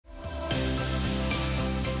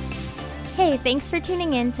Hey, thanks for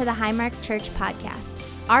tuning in to the Highmark Church podcast.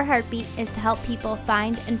 Our heartbeat is to help people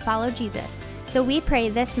find and follow Jesus. So we pray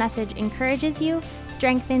this message encourages you,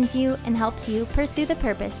 strengthens you, and helps you pursue the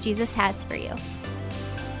purpose Jesus has for you.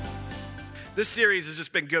 This series has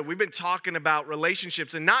just been good. We've been talking about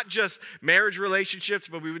relationships, and not just marriage relationships,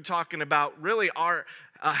 but we've been talking about really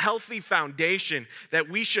a healthy foundation that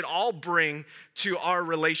we should all bring to our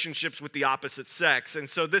relationships with the opposite sex. And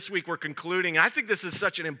so this week we're concluding, and I think this is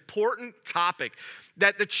such an important topic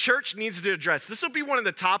that the church needs to address. This will be one of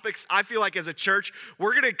the topics I feel like as a church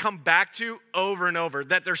we're going to come back to over and over,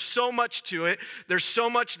 that there's so much to it. There's so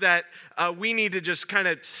much that we need to just kind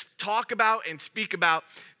of talk about and speak about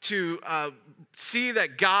to see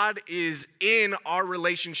that God is in our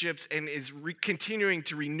relationships and is continuing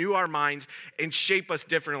to renew our minds and shape us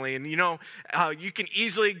differently. And you know, you can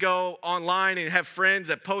easily go online and have friends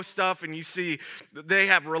that post stuff and you see they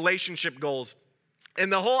have relationship goals. And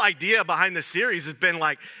the whole idea behind this series has been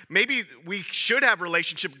like, maybe we should have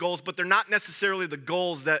relationship goals, but they're not necessarily the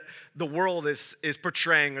goals that the world is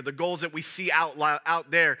portraying or the goals that we see out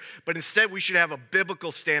there. But instead, we should have a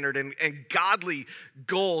biblical standard and godly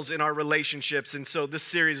goals in our relationships. And so this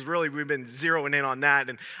series, really, we've been zeroing in on that.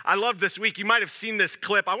 And I love this week. You might have seen this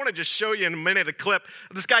clip. I want to just show you in a minute a clip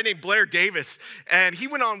of this guy named Blair Davis. And he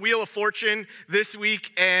went on Wheel of Fortune this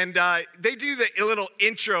week, and they do the little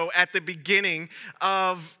intro at the beginning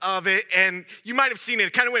of it, and you might have seen it.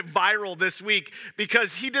 It kind of went viral this week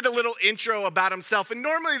because he did a little intro about himself. And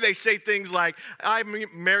normally they say things like, I'm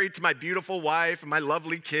married to my beautiful wife and my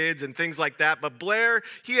lovely kids and things like that. But Blair,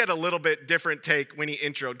 he had a little bit different take when he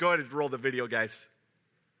introed. Go ahead and roll the video, guys.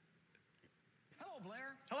 Hello,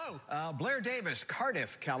 Blair. Hello. Blair Davis,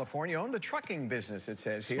 Cardiff, California, owned the trucking business, it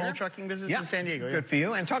says here. Small trucking business in San Diego. Yeah. Good for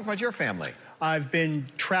you. And talk about your family. I've been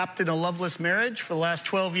trapped in a loveless marriage for the last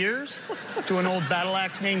 12 years to an old battle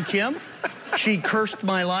axe named Kim. She cursed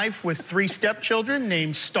my life with 3 stepchildren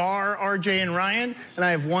named Star, RJ, and Ryan, and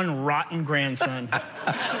I have 1 rotten grandson.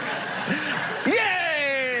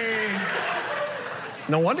 Yay!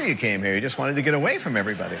 No wonder you came here. You just wanted to get away from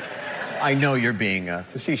everybody. I know you're being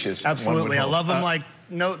facetious. Absolutely. I love them like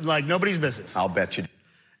nobody's business. I'll bet you.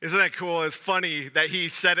 Isn't that cool? It's funny that he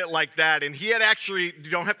said it like that. And he had actually, you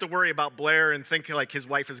don't have to worry about Blair and think like his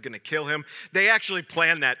wife is going to kill him. They actually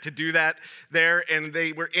planned that, to do that there. And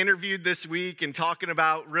they were interviewed this week and talking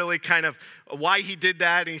about really kind of why he did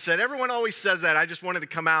that. And he said, everyone always says that. I just wanted to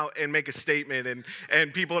come out and make a statement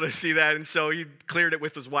and people to see that. And so he cleared it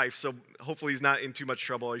with his wife. So hopefully he's not in too much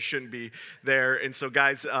trouble. He shouldn't be there. And so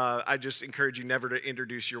guys, I just encourage you never to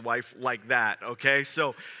introduce your wife like that, okay?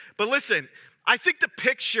 So, but listen, I think the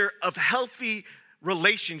picture of healthy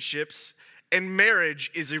relationships and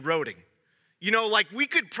marriage is eroding. You know, like we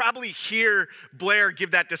could probably hear Blair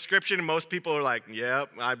give that description and most people are like,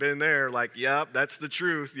 yep, I've been there. Like, yep, that's the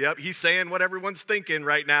truth. Yep, he's saying what everyone's thinking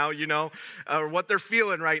right now, you know, or what they're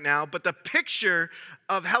feeling right now. But the picture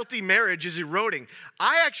of healthy marriage is eroding.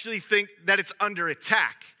 I actually think that it's under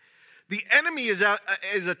attack. The enemy is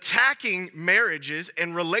attacking marriages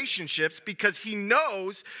and relationships because he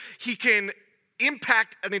knows he can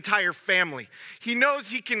impact an entire family. He knows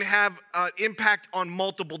he can have impact on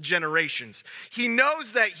multiple generations. He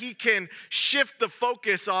knows that he can shift the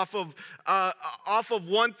focus off of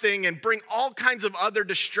one thing and bring all kinds of other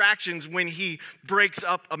distractions when he breaks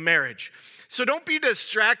up a marriage. So don't be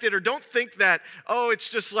distracted or don't think that, oh, it's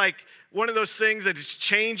just like one of those things that is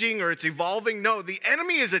changing or it's evolving. No, the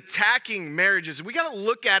enemy is attacking marriages. We got to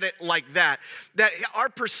look at it like that our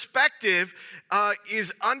perspective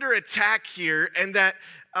is under attack here, and that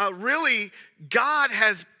really God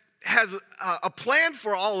has a plan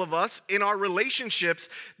for all of us in our relationships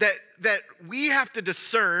that we have to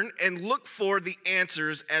discern and look for the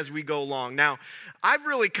answers as we go along. Now, I've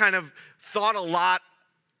really kind of thought a lot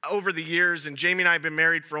over the years, and Jamie and I have been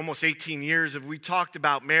married for almost 18 years, and we talked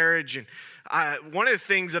about marriage. And one of the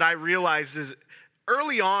things that I realized is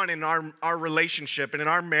early on in our relationship and in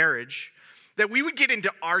our marriage, that we would get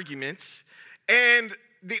into arguments. And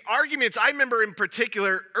the arguments, I remember in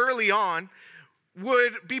particular early on,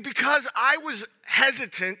 would be because I was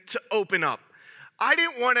hesitant to open up. I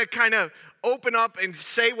didn't want to kind of open up and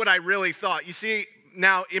say what I really thought. You see,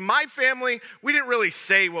 now, in my family, we didn't really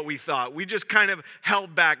say what we thought. We just kind of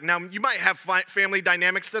held back. Now, you might have family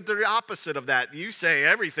dynamics that are the opposite of that. You say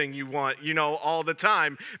everything you want, you know, all the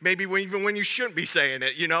time. Maybe even when you shouldn't be saying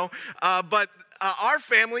it, you know. But our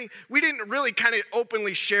family, we didn't really kind of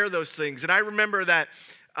openly share those things. And I remember that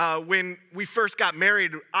when we first got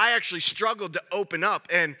married, I actually struggled to open up.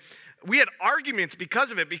 And we had arguments because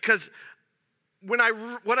of it. Because what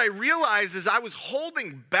I realized is I was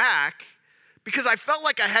holding back because I felt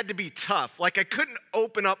like I had to be tough, like I couldn't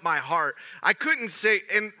open up my heart. I couldn't say,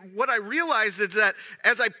 and what I realized is that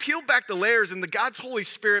as I peeled back the layers and the God's Holy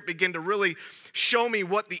Spirit began to really show me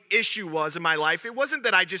what the issue was in my life, it wasn't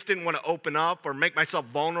that I just didn't want to open up or make myself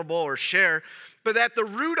vulnerable or share, but that the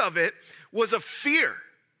root of it was a fear,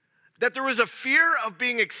 that there was a fear of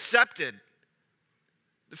being accepted,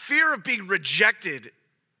 the fear of being rejected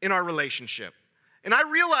in our relationship. And I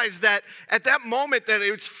realized that at that moment that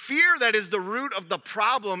it's fear that is the root of the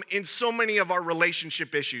problem in so many of our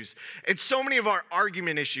relationship issues and so many of our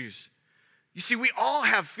argument issues. You see, we all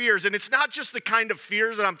have fears, and it's not just the kind of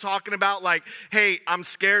fears that I'm talking about like, hey, I'm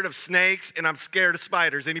scared of snakes and I'm scared of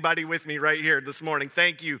spiders. Anybody with me right here this morning?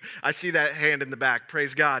 Thank you. I see that hand in the back.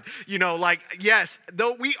 Praise God. You know, like, yes,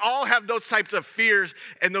 though we all have those types of fears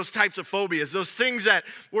and those types of phobias, those things that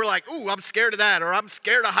we're like, ooh, I'm scared of that, or I'm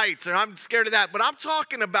scared of heights, or I'm scared of that. But I'm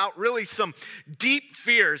talking about really some deep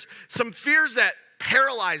fears, some fears that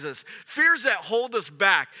paralyze us, fears that hold us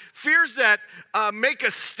back, fears that make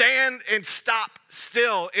us stand and stop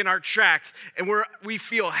still in our tracks, and we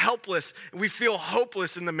feel helpless and we feel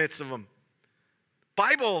hopeless in the midst of them.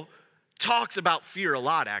 Bible talks about fear a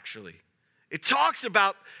lot, actually. It talks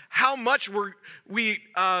about how much we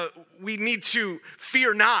need to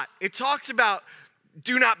fear not. It talks about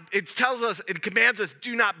it tells us, it commands us,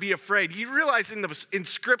 do not be afraid. You realize in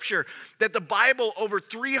Scripture that the Bible over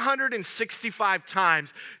 365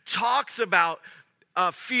 times talks about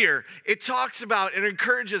fear. It talks about and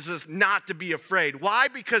encourages us not to be afraid. Why?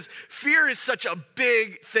 Because fear is such a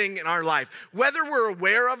big thing in our life. Whether we're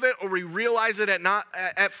aware of it or we realize it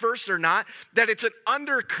at first or not, that it's an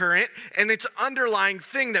undercurrent and it's an underlying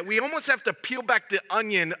thing that we almost have to peel back the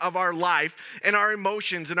onion of our life and our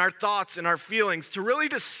emotions and our thoughts and our feelings to really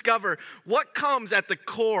discover what comes at the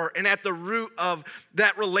core and at the root of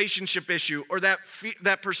that relationship issue or that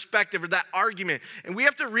perspective or that argument. And we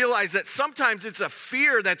have to realize that sometimes it's a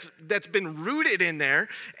fear that's been rooted in there,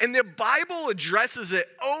 and the Bible addresses it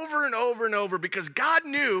over and over and over because God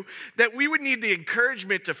knew that we would need the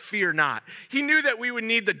encouragement to fear not. He knew that we would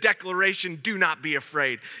need the declaration, do not be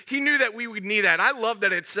afraid. He knew that we would need that. I love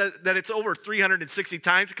that it says that it's over 360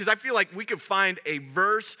 times because I feel like we could find a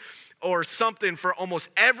verse or something for almost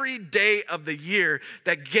every day of the year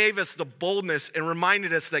that gave us the boldness and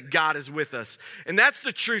reminded us that God is with us. And that's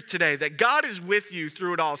the truth today, that God is with you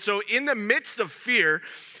through it all. So in the midst of fear,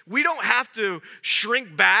 we don't have to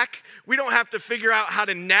shrink back. We don't have to figure out how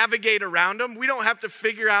to navigate around them. We don't have to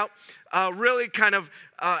figure out really kind of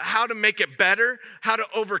how to make it better, how to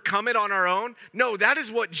overcome it on our own. No, that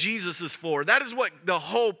is what Jesus is for. That is what the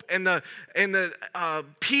hope and the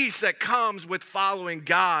peace that comes with following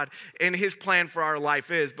God and his plan for our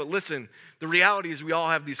life is. But listen, the reality is we all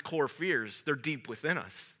have these core fears. They're deep within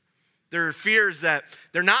us. There are fears that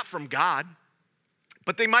they're not from God,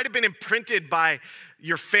 but they might have been imprinted by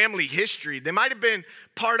your family history. They might have been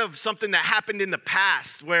part of something that happened in the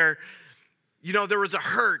past where, you know, there was a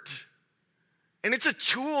hurt. And it's a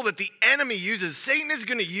tool that the enemy uses. Satan is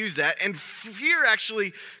going to use that. And fear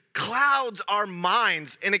actually clouds our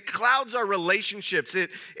minds and it clouds our relationships. It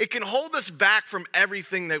can hold us back from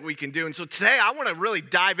everything that we can do. And so today I want to really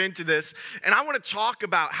dive into this and I want to talk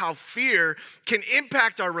about how fear can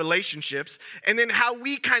impact our relationships and then how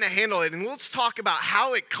we kind of handle it. And let's talk about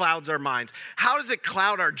how it clouds our minds. How does it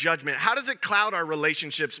cloud our judgment? How does it cloud our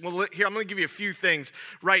relationships? Well, here, I'm going to give you a few things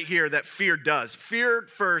right here that fear does. Fear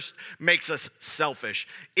first makes us selfish.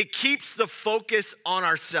 It keeps the focus on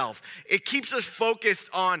ourselves. It keeps us focused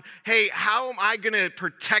on, hey, how am I going to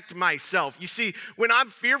protect myself? You see, when I'm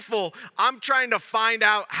fearful, I'm trying to find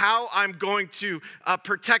out how I'm going to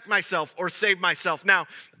protect myself or save myself. Now,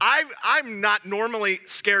 I'm not normally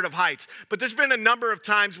scared of heights, but there's been a number of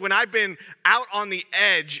times when I've been out on the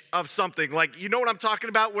edge of something. Like, you know what I'm talking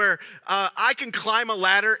about? Where I can climb a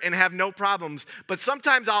ladder and have no problems, but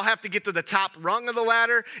sometimes I'll have to get to the top rung of the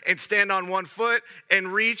ladder and stand on one foot and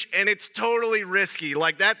reach, and it's totally risky.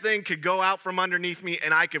 Like, that thing could go out from underneath me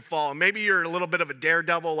and I could fall. Maybe you're a little bit of a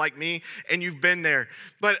daredevil like me and you've been there.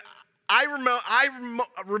 But I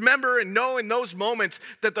remember and know in those moments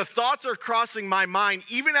that the thoughts are crossing my mind,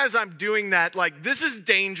 even as I'm doing that, like, this is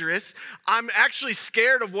dangerous. I'm actually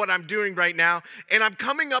scared of what I'm doing right now, and I'm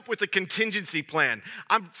coming up with a contingency plan.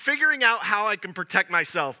 I'm figuring out how I can protect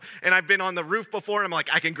myself. And I've been on the roof before, and I'm like,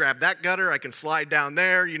 I can grab that gutter, I can slide down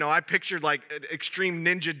there. You know, I pictured like extreme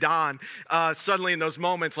Ninja Don suddenly in those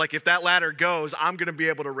moments, like if that ladder goes, I'm gonna be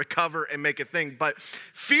able to recover and make a thing. But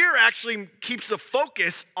fear actually keeps the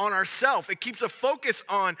focus on ourselves. It keeps a focus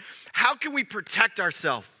on how can we protect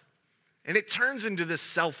ourselves. And it turns into this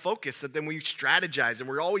self-focus that then we strategize and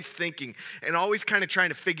we're always thinking and always kind of trying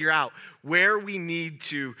to figure out where we need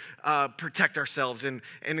to protect ourselves. And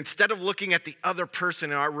instead of looking at the other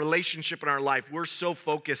person and our relationship in our life, we're so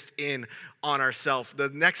focused in on ourselves. The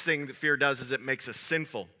next thing that fear does is it makes us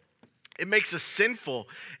sinful. It makes us sinful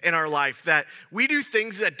in our life that we do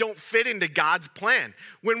things that don't fit into God's plan.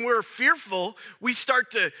 When we're fearful, we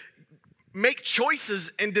start to make choices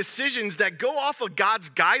and decisions that go off of God's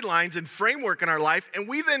guidelines and framework in our life. And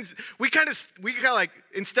we kind of like,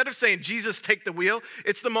 instead of saying, Jesus, take the wheel,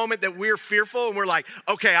 it's the moment that we're fearful and we're like,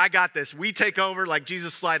 okay, I got this. We take over, like,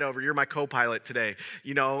 Jesus, slide over. You're my co-pilot today,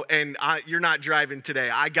 and you're not driving today.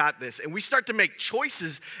 I got this. And we start to make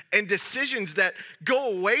choices and decisions that go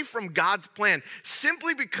away from God's plan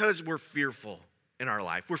simply because we're fearful in our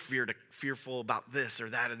life. We're fearful about this or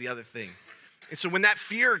that or the other thing. And so when that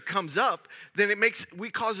fear comes up, then we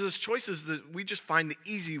cause those choices that we just find the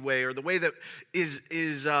easy way or the way that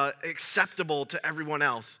is acceptable to everyone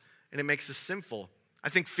else, and it makes us sinful. I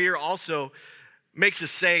think fear also makes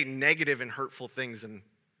us say negative and hurtful things in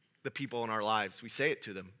the people in our lives. We say it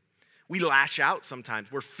to them. We lash out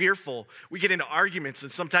sometimes. We're fearful. We get into arguments,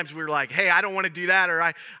 and sometimes we're like, hey, I don't want to do that, or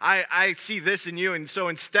I see this in you. And so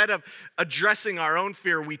instead of addressing our own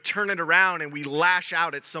fear, we turn it around and we lash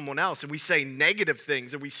out at someone else, and we say negative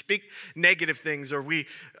things, or we speak negative things, or we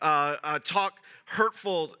talk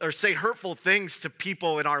hurtful or say hurtful things to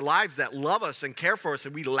people in our lives that love us and care for us,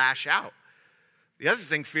 and we lash out. The other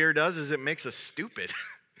thing fear does is it makes us stupid.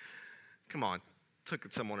 Come on, look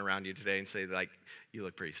at someone around you today and say, like, you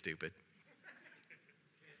look pretty stupid.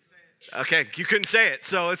 Okay, you couldn't say it,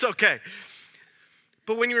 so it's okay.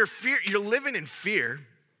 But when you're living in fear,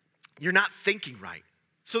 you're not thinking right.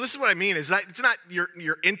 So this is what I mean, is that it's not your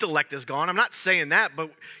intellect is gone. I'm not saying that, but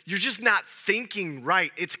you're just not thinking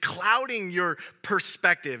right. It's clouding your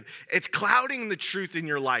perspective. It's clouding the truth in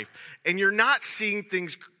your life. And you're not seeing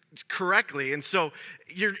things correctly. And so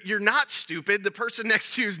you're not stupid. The person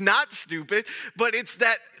next to you is not stupid, but it's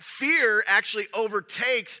that fear actually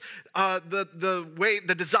overtakes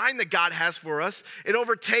the design that God has for us. It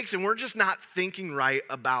overtakes, and we're just not thinking right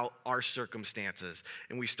about our circumstances.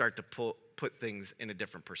 And we start to put things in a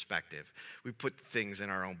different perspective. We put things in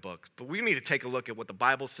our own books. But we need to take a look at what the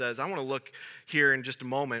Bible says. I want to look here in just a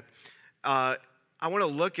moment. I want to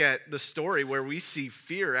look at the story where we see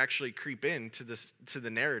fear actually creep into the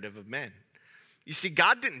narrative of men. You see,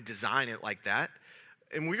 God didn't design it like that.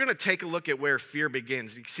 And we're going to take a look at where fear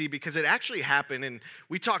begins. You see, because it actually happened, and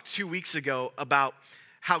we talked 2 weeks ago about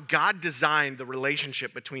how God designed the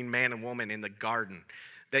relationship between man and woman in the garden,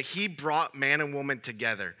 that he brought man and woman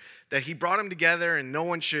together, that he brought them together and no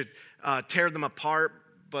one should tear them apart,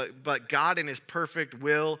 but God in his perfect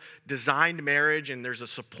will designed marriage, and there's a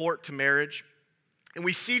support to marriage. And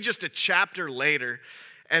we see just a chapter later,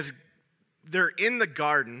 as they're in the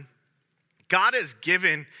garden, God has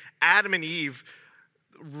given Adam and Eve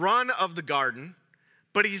run of the garden,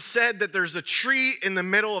 but he said that there's a tree in the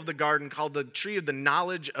middle of the garden called the tree of the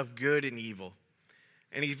knowledge of good and evil.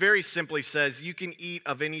 And he very simply says, you can eat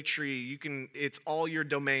of any tree, it's all your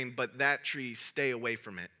domain, but that tree, stay away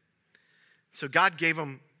from it. So God gave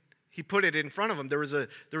them, he put it in front of them. There was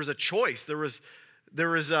a choice. It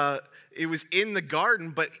was in the garden,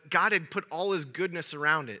 but God had put all his goodness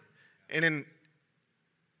around it. And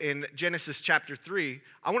in Genesis chapter 3,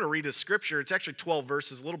 I want to read a scripture. It's actually 12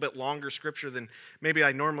 verses, a little bit longer scripture than maybe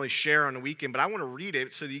I normally share on a weekend, but I want to read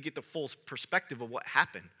it so that you get the full perspective of what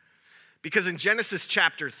happened. Because in Genesis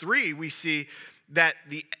chapter 3, we see that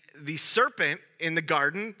the serpent in the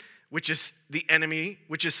garden, which is the enemy,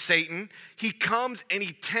 which is Satan, he comes and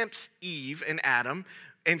he tempts Eve and Adam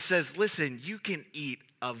and says, listen, you can eat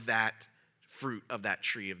of that fruit of that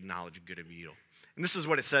tree of knowledge of good and evil. And this is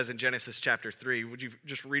what it says in Genesis chapter 3. Would you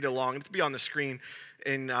just read along? It'll be on the screen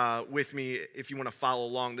and with me if you want to follow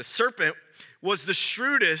along. The serpent was the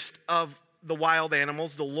shrewdest of the wild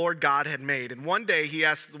animals the Lord God had made. And one day he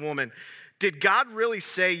asked the woman, did God really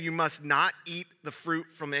say you must not eat the fruit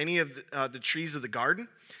from any of the trees of the garden?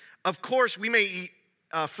 Of course, we may eat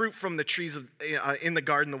fruit from the trees in the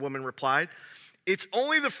garden, the woman replied. It's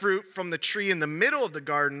only the fruit from the tree in the middle of the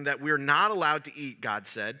garden that we're not allowed to eat, God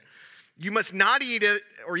said. You must not eat it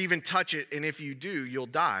or even touch it, and if you do, you'll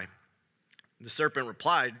die. The serpent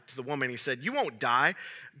replied to the woman, he said, you won't die.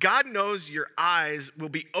 God knows your eyes will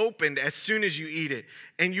be opened as soon as you eat it,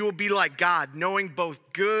 and you will be like God, knowing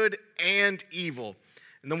both good and evil.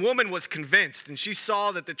 And the woman was convinced, and she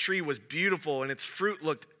saw that the tree was beautiful and its fruit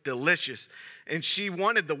looked delicious, and she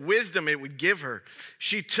wanted the wisdom it would give her.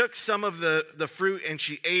 She took some of the fruit and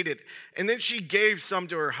she ate it, and then she gave some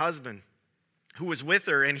to her husband who was with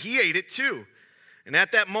her, and he ate it too. And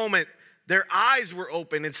at that moment, their eyes were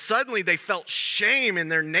open, and suddenly they felt shame in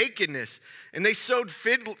their nakedness. And they sewed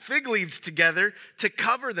fig leaves together to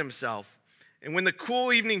cover themselves. And when the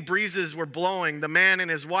cool evening breezes were blowing, the man and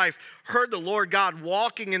his wife heard the Lord God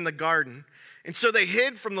walking in the garden. And so they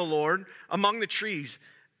hid from the Lord among the trees.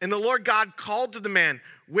 And the Lord God called to the man,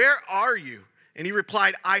 "Where are you?" And he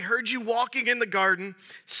replied, "I heard you walking in the garden,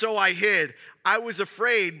 so I hid. I was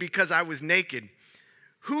afraid because I was naked."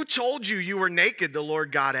 "Who told you you were naked?" the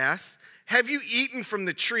Lord God asked. "Have you eaten from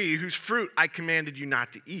the tree whose fruit I commanded you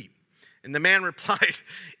not to eat?" And the man replied,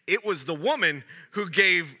 "It was the woman who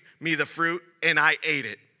gave me the fruit, and I ate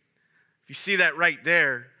it." If you see that right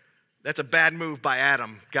there, that's a bad move by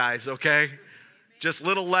Adam, guys, okay? Just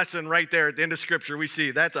little lesson right there at the end of Scripture we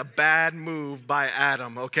see. That's a bad move by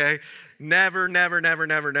Adam, okay? Never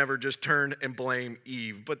just turn and blame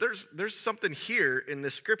Eve. But there's something here in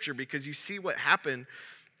this Scripture because you see what happened.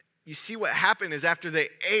 You see what happened is after they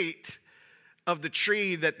ate of the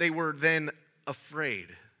tree that they were then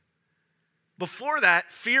afraid. Before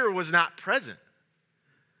that, fear was not present.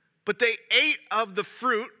 But they ate of the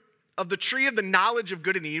fruit of the tree of the knowledge of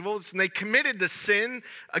good and evil, and they committed the sin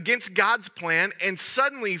against God's plan, and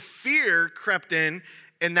suddenly fear crept in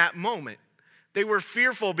that moment. They were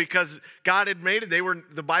fearful because God had made it.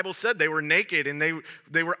 The Bible said they were naked and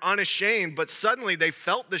they were unashamed, but suddenly they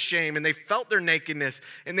felt the shame and they felt their nakedness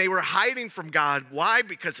and they were hiding from God. Why?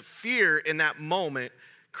 Because fear in that moment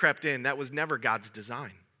crept in. That was never God's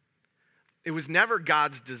design. It was never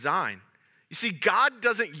God's design. You see, God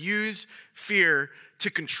doesn't use fear to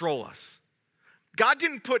control us. God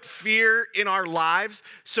didn't put fear in our lives,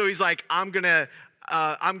 so he's like, I'm gonna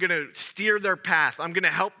steer their path. I'm gonna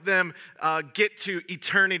help them get to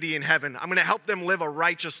eternity in heaven. I'm gonna help them live a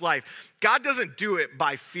righteous life. God doesn't do it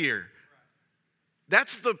by fear.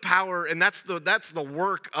 That's the power and that's the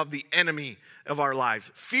work of the enemy of our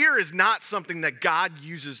lives. Fear is not something that God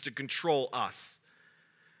uses to control us.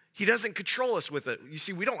 He doesn't control us with it. You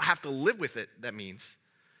see, we don't have to live with it, that means.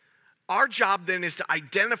 Our job then is to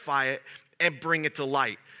identify it and bring it to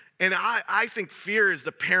light. And I think fear is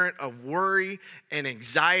the parent of worry and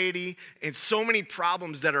anxiety and so many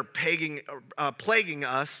problems that are plaguing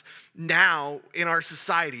us now in our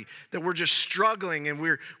society, that we're just struggling and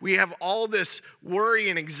we have all this worry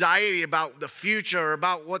and anxiety about the future, or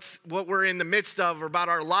about what we're in the midst of, or about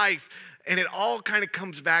our life. And it all kind of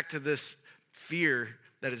comes back to this fear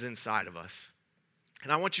that is inside of us.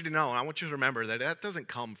 And I want you to know, and I want you to remember that doesn't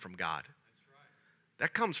come from God.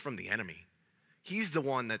 That comes from the enemy. He's the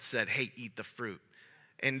one that said, hey, eat the fruit.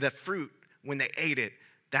 And the fruit, when they ate it,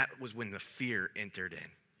 that was when the fear entered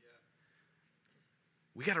in.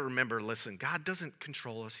 We got to remember, listen, God doesn't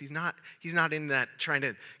control us. He's not in that trying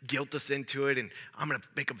to guilt us into it and I'm going to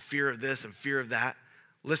make him fear of this and fear of that.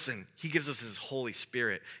 Listen, he gives us his Holy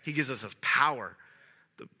Spirit. He gives us his power.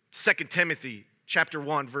 2 Timothy chapter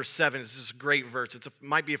 1, verse 7 is just a great verse. It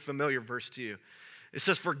might be a familiar verse to you. It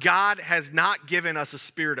says, "For God has not given us a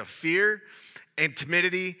spirit of fear and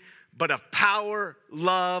timidity, but of power,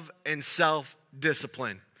 love, and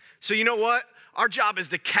self-discipline." So you know what? Our job is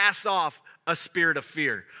to cast off a spirit of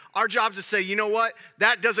fear. Our job is to say, you know what?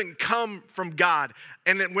 That doesn't come from God.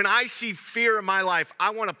 And when I see fear in my life, I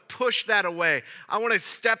want to push that away. I want to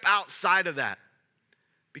step outside of that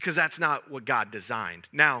because that's not what God designed.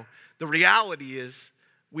 Now, the reality is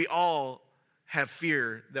we all have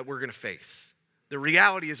fear that we're going to face. The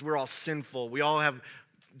reality is we're all sinful. We all have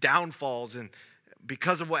downfalls. And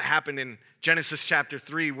because of what happened in Genesis chapter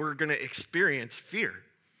 3, we're going to experience fear.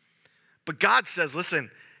 But God says,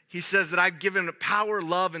 listen, he says that I've given power,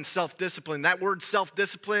 love, and self-discipline. That word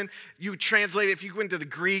self-discipline, you translate it, if you go into the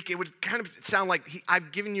Greek, it would kind of sound like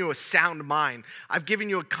I've given you a sound mind. I've given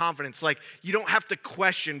you a confidence. Like you don't have to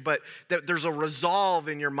question, but that there's a resolve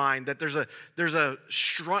in your mind, that there's a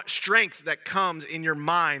strength that comes in your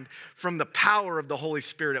mind from the power of the Holy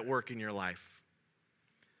Spirit at work in your life.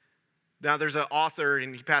 Now, there's an author,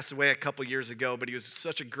 and he passed away a couple years ago, but he was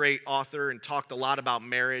such a great author and talked a lot about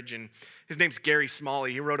marriage. And his name's Gary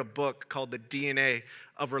Smalley. He wrote a book called The DNA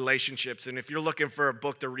of Relationships. And if you're looking for a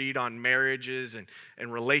book to read on marriages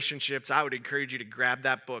and relationships, I would encourage you to grab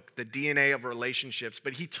that book, The DNA of Relationships.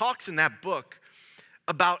 But he talks in that book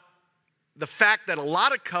about the fact that a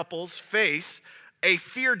lot of couples face a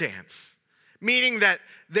fear dance, meaning that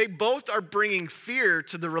they both are bringing fear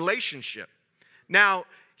to the relationship. Now,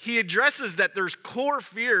 he addresses that there's core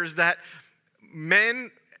fears that men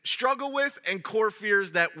struggle with and core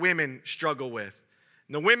fears that women struggle with.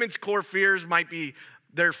 And the women's core fears might be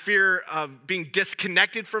their fear of being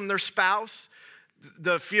disconnected from their spouse,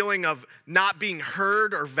 the feeling of not being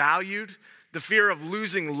heard or valued, the fear of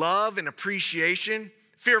losing love and appreciation,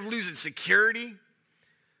 fear of losing security.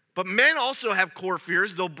 But men also have core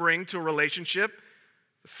fears they'll bring to a relationship.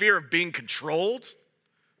 Fear of being controlled,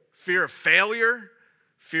 fear of failure,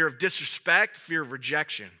 fear of disrespect, fear of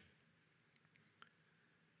rejection.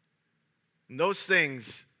 And those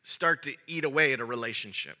things start to eat away at a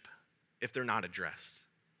relationship if they're not addressed.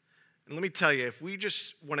 And let me tell you, if we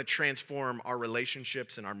just want to transform our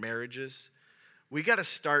relationships and our marriages, we got to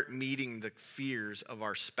start meeting the fears of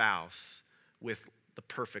our spouse with the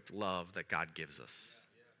perfect love that God gives us.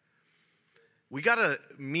 We got to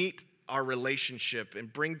meet our relationship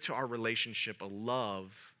and bring to our relationship a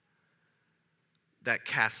love that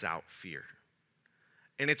casts out fear.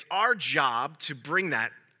 And it's our job to bring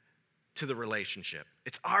that to the relationship.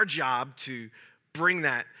 It's our job to bring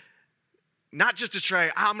that, not just to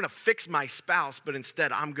try, I'm going to fix my spouse, but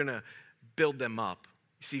instead I'm going to build them up.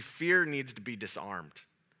 You see, fear needs to be disarmed.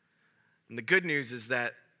 And the good news is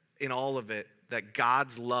that in all of it, that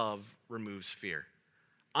God's love removes fear.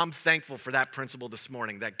 I'm thankful for that principle this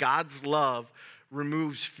morning, that God's love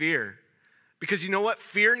removes fear. Because you know what?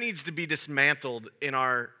 Fear needs to be dismantled in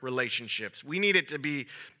our relationships. We need it to be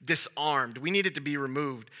disarmed. We need it to be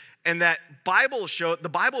removed. And that the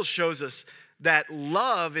Bible shows us that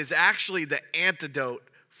love is actually the antidote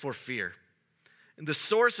for fear. And the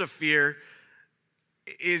source of fear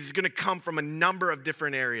is going to come from a number of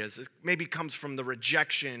different areas. It maybe comes from the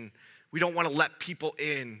rejection. We don't want to let people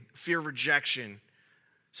in, fear of rejection.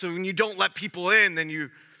 So when you don't let people in, then you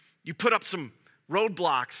put up some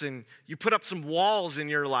roadblocks and you put up some walls in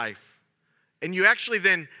your life. And you actually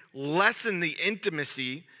then lessen the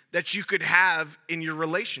intimacy that you could have in your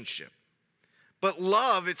relationship. But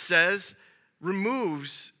love, it says,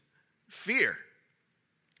 removes fear.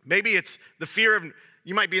 Maybe it's the fear of,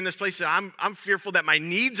 you might be in this place that I'm fearful that my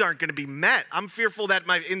needs aren't going to be met. I'm fearful that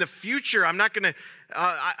in the future I'm not going to,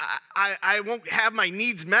 I won't have my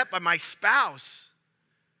needs met by my spouse.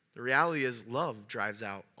 The reality is love drives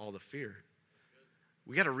out all the fear.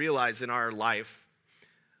 We got to realize in our life,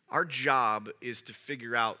 our job is to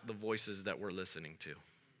figure out the voices that we're listening to.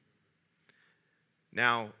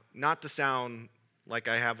 Now, not to sound like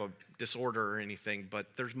I have a disorder or anything, but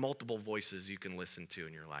there's multiple voices you can listen to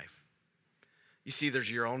in your life. You see,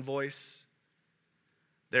 there's your own voice,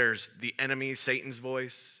 there's the enemy, Satan's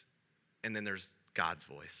voice, and then there's God's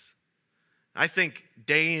voice. I think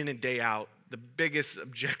day in and day out, the biggest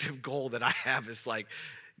objective goal that I have is like,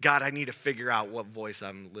 God, I need to figure out what voice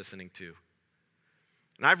I'm listening to.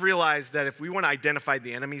 And I've realized that if we want to identify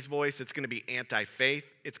the enemy's voice, it's going to be anti-faith,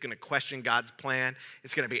 it's going to question God's plan,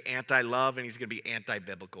 it's going to be anti-love, and he's going to be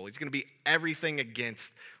anti-biblical. He's going to be everything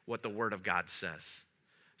against what the Word of God says.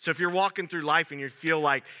 So if you're walking through life and you feel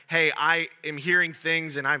like, hey, I am hearing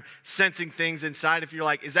things and I'm sensing things inside, if you're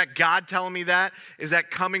like, is that God telling me that? Is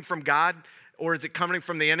that coming from God? Or is it coming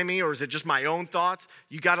from the enemy? Or is it just my own thoughts?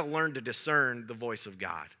 You got to learn to discern the voice of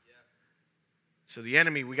God. So the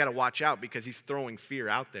enemy, we got to watch out because he's throwing fear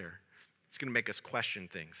out there. It's going to make us question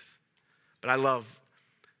things. But I love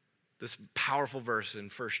this powerful verse in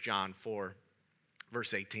 1 John 4,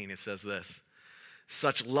 verse 18. It says this: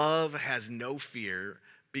 such love has no fear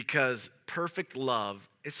because perfect love,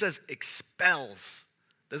 it says, expels.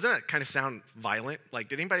 Doesn't that kind of sound violent? Like,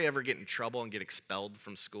 did anybody ever get in trouble and get expelled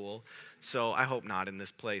from school? So I hope not in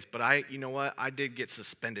this place. But you know what? I did get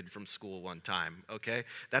suspended from school one time, okay?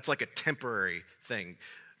 That's like a temporary thing.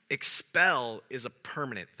 Expel is a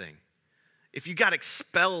permanent thing. If you got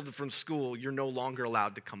expelled from school, you're no longer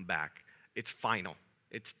allowed to come back. It's final.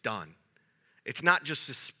 It's done. It's not just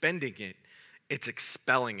suspending it. It's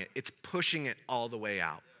expelling it. It's pushing it all the way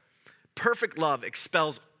out. Perfect love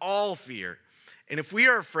expels all fear. And if we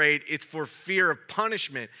are afraid, it's for fear of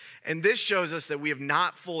punishment. And this shows us that we have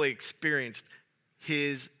not fully experienced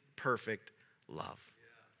his perfect love.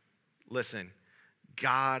 Yeah. Listen,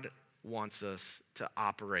 God wants us to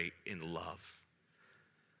operate in love.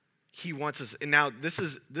 He wants us, and now this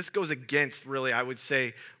goes against, really, I would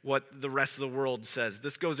say, what the rest of the world says.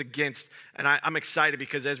 This goes against, and I'm excited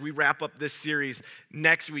because as we wrap up this series,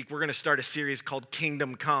 next week we're going to start a series called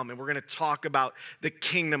Kingdom Come, and we're going to talk about the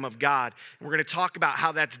kingdom of God. And we're going to talk about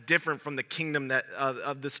how that's different from the kingdom that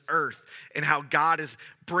of this earth, and how God is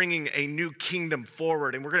bringing a new kingdom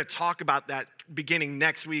forward. And we're going to talk about that beginning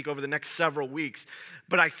next week, over the next several weeks.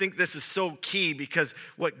 But I think this is so key because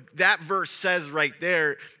what that verse says right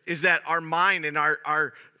there is that our mind and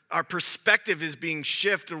our perspective is being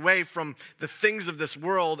shifted away from the things of this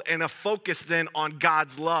world and a focus then on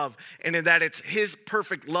God's love, and in that it's his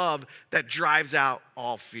perfect love that drives out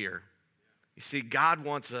all fear. You see, God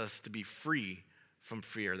wants us to be free from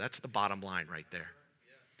fear. That's the bottom line right there.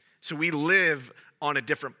 So we live on a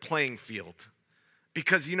different playing field.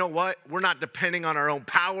 Because you know what? We're not depending on our own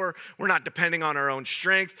power. We're not depending on our own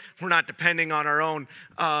strength. We're not depending on our own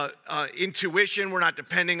intuition. We're not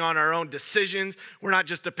depending on our own decisions. We're not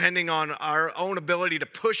just depending on our own ability to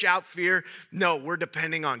push out fear. No, we're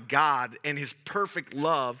depending on God and his perfect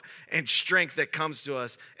love and strength that comes to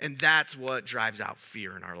us. And that's what drives out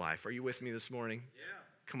fear in our life. Are you with me this morning? Yeah.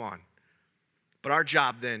 Come on. But our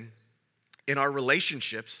job then in our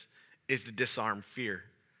relationships is to disarm fear.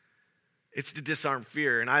 It's to disarm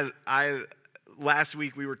fear. And I last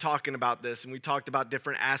week we were talking about this, and we talked about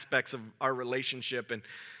different aspects of our relationship and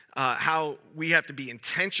how we have to be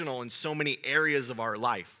intentional in so many areas of our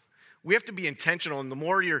life. We have to be intentional, and the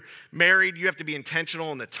more you're married, you have to be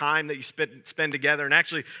intentional in the time that you spend together. And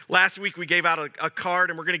actually, last week we gave out a card,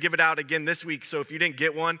 and we're going to give it out again this week. So if you didn't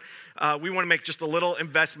get one, we want to make just a little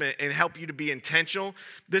investment and help you to be intentional.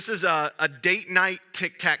 This is a date night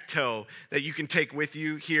tic-tac-toe that you can take with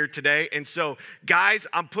you here today. And so, guys,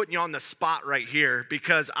 I'm putting you on the spot right here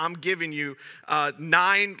because I'm giving you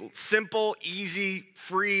 9 simple, easy,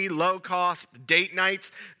 free, low-cost date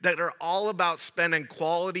nights that are all about spending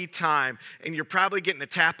quality time. And you're probably getting a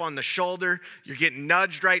tap on the shoulder. You're getting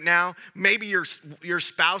nudged right now. Maybe your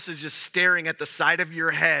spouse is just staring at the side of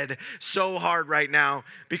your head so hard right now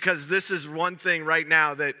because this is one thing right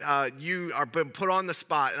now that you are being put on the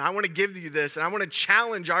spot. And I want to give you this, and I want to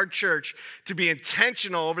challenge our church to be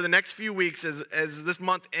intentional over the next few weeks as this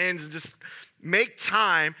month ends. Just make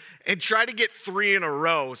time and try to get 3 in a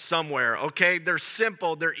row somewhere, okay? They're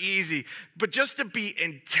simple, they're easy, but just to be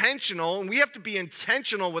intentional, and we have to be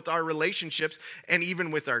intentional with our relationships and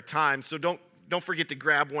even with our time. So don't forget to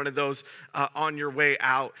grab one of those on your way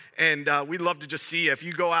out. And we'd love to just see you. If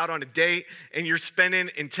you go out on a date and you're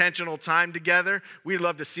spending intentional time together, we'd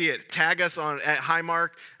love to see it. Tag us at Highmark.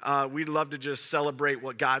 We'd love to just celebrate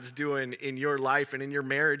what God's doing in your life and in your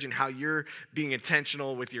marriage and how you're being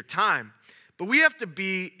intentional with your time. But we have to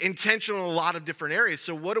be intentional in a lot of different areas.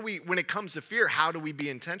 So when it comes to fear, how do we be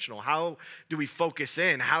intentional? How do we focus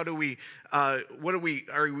in? What are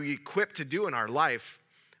we equipped to do in our life?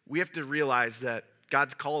 We have to realize that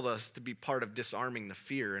God's called us to be part of disarming the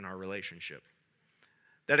fear in our relationship.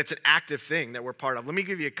 That it's an active thing that we're part of. Let me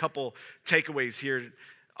give you a couple takeaways here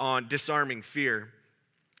on disarming fear.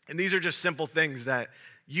 And these are just simple things that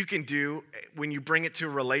you can do when you bring it to a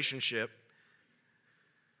relationship.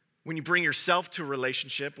 When you bring yourself to a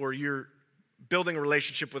relationship or you're building a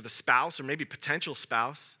relationship with a spouse or maybe potential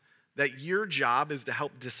spouse, that your job is to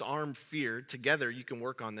help disarm fear. Together you can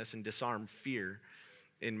work on this and disarm fear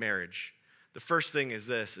in marriage. The first thing is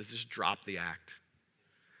just drop the act.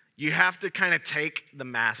 You have to kind of take the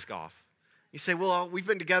mask off. You say, well, we've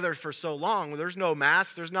been together for so long. Well, there's no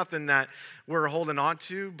mask. There's nothing that we're holding on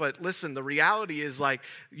to. But listen, the reality is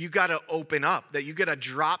you got to open up, that you got to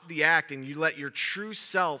drop the act and you let your true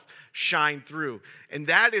self shine through. And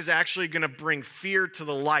that is actually going to bring fear to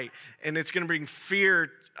the light. And it's going to bring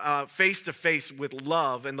fear face to face with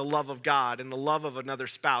love and the love of God and the love of another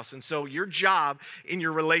spouse. And so your job in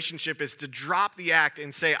your relationship is to drop the act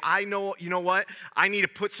and say, you know what? I need to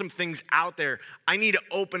put some things out there. I need to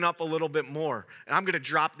open up a little bit more. And I'm going to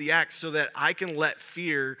drop the act so that I can let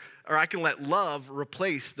love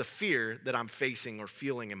replace the fear that I'm facing or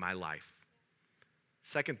feeling in my life.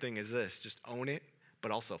 Second thing is this, just own it, but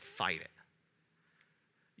also fight it.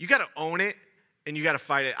 You got to own it and you got to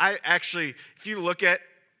fight it. If you look at,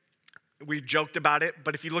 we joked about it,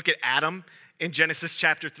 but if you look at Adam in Genesis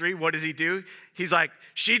chapter 3, what does he do? He's like,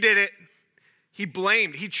 she did it. He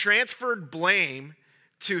transferred blame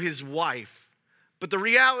to his wife. But the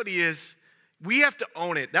reality is, we have to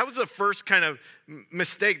own it. That was the first kind of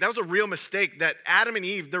mistake. That was a real mistake that Adam and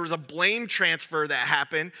Eve, there was a blame transfer that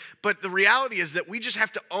happened. But the reality is that we just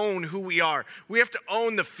have to own who we are. We have to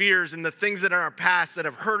own the fears and the things that are in our past that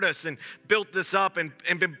have hurt us and built this up and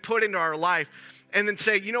been put into our life. And then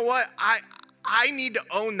say, you know what? I need to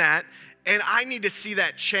own that. And I need to see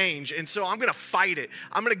that change. And so I'm going to fight it.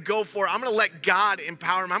 I'm going to go for it. I'm going to let God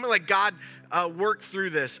empower me. I'm going to let God work through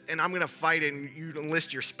this. And I'm going to fight it. And you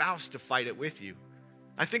enlist your spouse to fight it with you.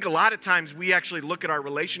 I think a lot of times we actually look at our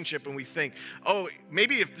relationship and we think, oh,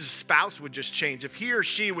 maybe if the spouse would just change, if he or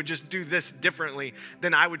she would just do this differently,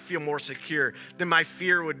 then I would feel more secure. Then my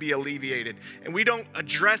fear would be alleviated. And we don't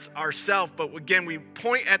address ourselves, but again, we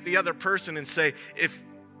point at the other person and say, if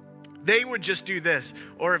they would just do this,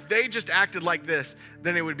 or if they just acted like this,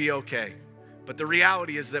 then it would be okay. But the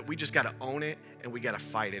reality is that we just got to own it and we got to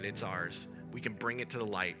fight it. It's ours. We can bring it to the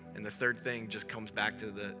light. And the third thing just comes back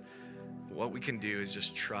to what we can do is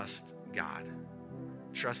just trust God.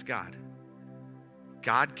 Trust God.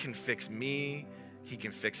 God can fix me He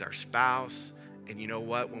can fix our spouse. And you know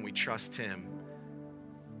what? When we trust him,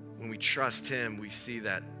 we see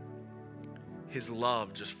that his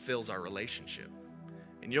love just fills our relationship.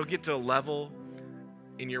 And you'll get to a level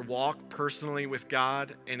in your walk personally with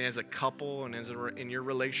God and as a couple and in your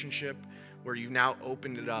relationship where you've now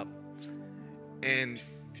opened it up. And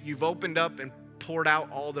you've opened up and poured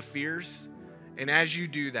out all the fears. And as you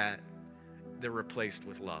do that, they're replaced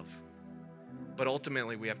with love. But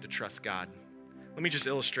ultimately, we have to trust God. Let me just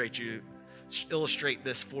illustrate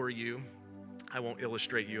this for you. I won't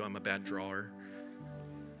illustrate you. I'm a bad drawer.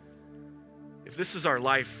 If this is our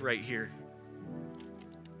life right here,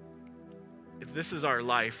 if this is our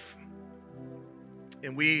life,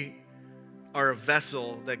 and we are a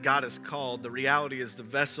vessel that God has called, the reality is the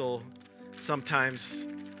vessel, sometimes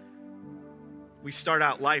we start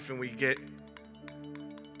out life and we get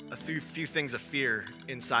a few things of fear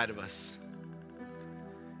inside of us.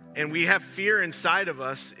 And we have fear inside of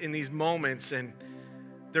us in these moments, and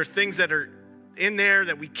there are things that are in there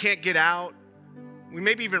that we can't get out. We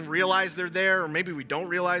maybe even realize they're there, or maybe we don't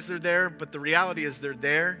realize they're there, but the reality is they're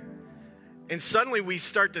there. And suddenly we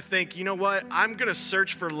start to think, you know what? I'm going to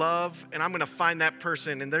search for love, and I'm going to find that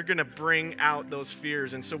person, and they're going to bring out those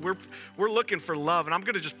fears. And so we're looking for love, and I'm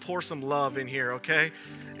going to just pour some love in here, okay?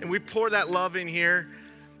 And we pour that love in here,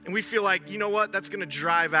 and we feel like, you know what? That's going to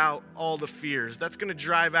drive out all the fears. That's going to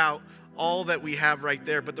drive out all that we have right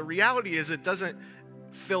there. But the reality is it doesn't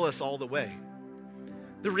fill us all the way.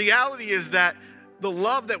 The reality is that the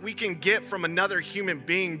love that we can get from another human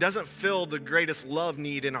being doesn't fill the greatest love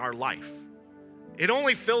need in our life. It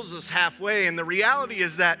only fills us halfway, and the reality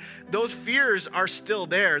is that those fears are still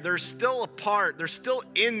there. They're still a part. They're still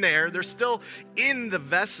in there. They're still in the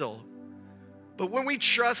vessel. But when we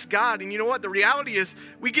trust God, and you know what? The reality is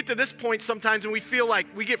we get to this point sometimes and we feel like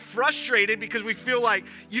we get frustrated because we feel like,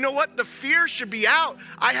 you know what? The fear should be out.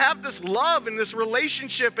 I have this love and this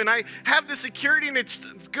relationship and I have this security and it's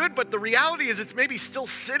good, but the reality is it's maybe still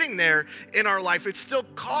sitting there in our life. It's still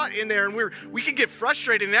caught in there and we can get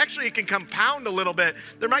frustrated, and actually it can compound a little bit.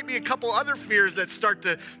 There might be a couple other fears that start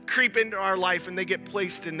to creep into our life and they get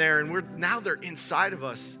placed in there, and now they're inside of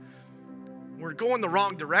us. We're going the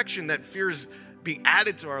wrong direction, that fears be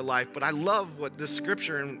added to our life. But I love what this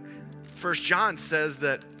scripture in 1 John says,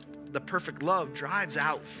 that the perfect love drives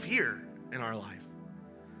out fear in our life.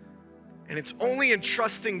 And it's only in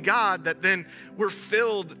trusting God that then we're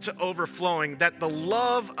filled to overflowing, that the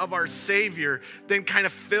love of our Savior then kind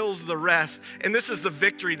of fills the rest. And this is the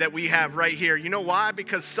victory that we have right here. You know why?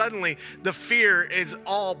 Because suddenly the fear is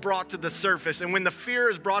all brought to the surface. And when the fear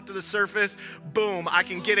is brought to the surface, boom, I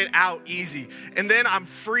can get it out easy. And then I'm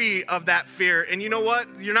free of that fear. And you know what?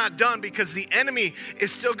 You're not done, because the enemy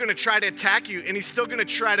is still going to try to attack you, and he's still going to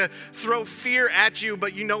try to throw fear at you.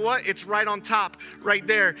 But you know what? It's right on top, right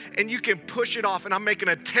there. And you can push it off. And I'm making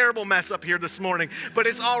a terrible mess up here this morning, but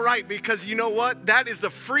it's all right, because you know what? That is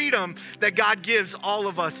the freedom that God gives all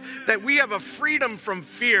of us, that we have a freedom from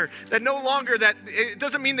fear, that no longer, that it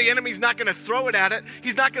doesn't mean the enemy's not going to throw it at it.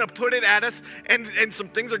 He's not going to put it at us, and some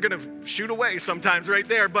things are going to shoot away sometimes right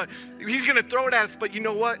there, but he's going to throw it at us. But you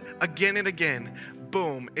know what? Again and again,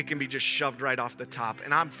 boom, it can be just shoved right off the top.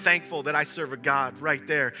 And I'm thankful that I serve a God right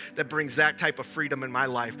there that brings that type of freedom in my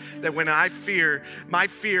life, that when I fear, my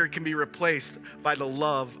fear can be replaced by the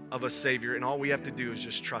love of a Savior, and all we have to do is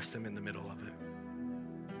just trust him in the middle of it.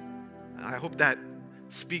 I hope that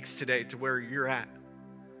speaks today to where you're at,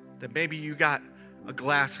 that maybe you got a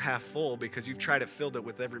glass half full because you've tried to fill it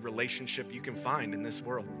with every relationship you can find in this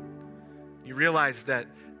world. You realize that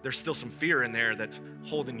there's still some fear in there that's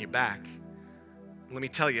holding you back. Let me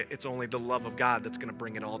tell you, it's only the love of God that's going to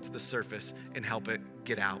bring it all to the surface and help it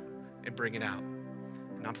get out and bring it out.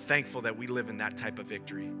 And I'm thankful that we live in that type of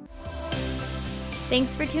victory.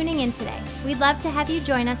 Thanks for tuning in today. We'd love to have you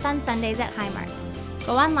join us on Sundays at Highmark.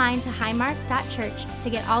 Go online to highmark.church to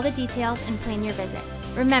get all the details and plan your visit.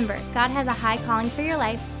 Remember, God has a high calling for your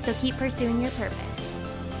life, so keep pursuing your purpose.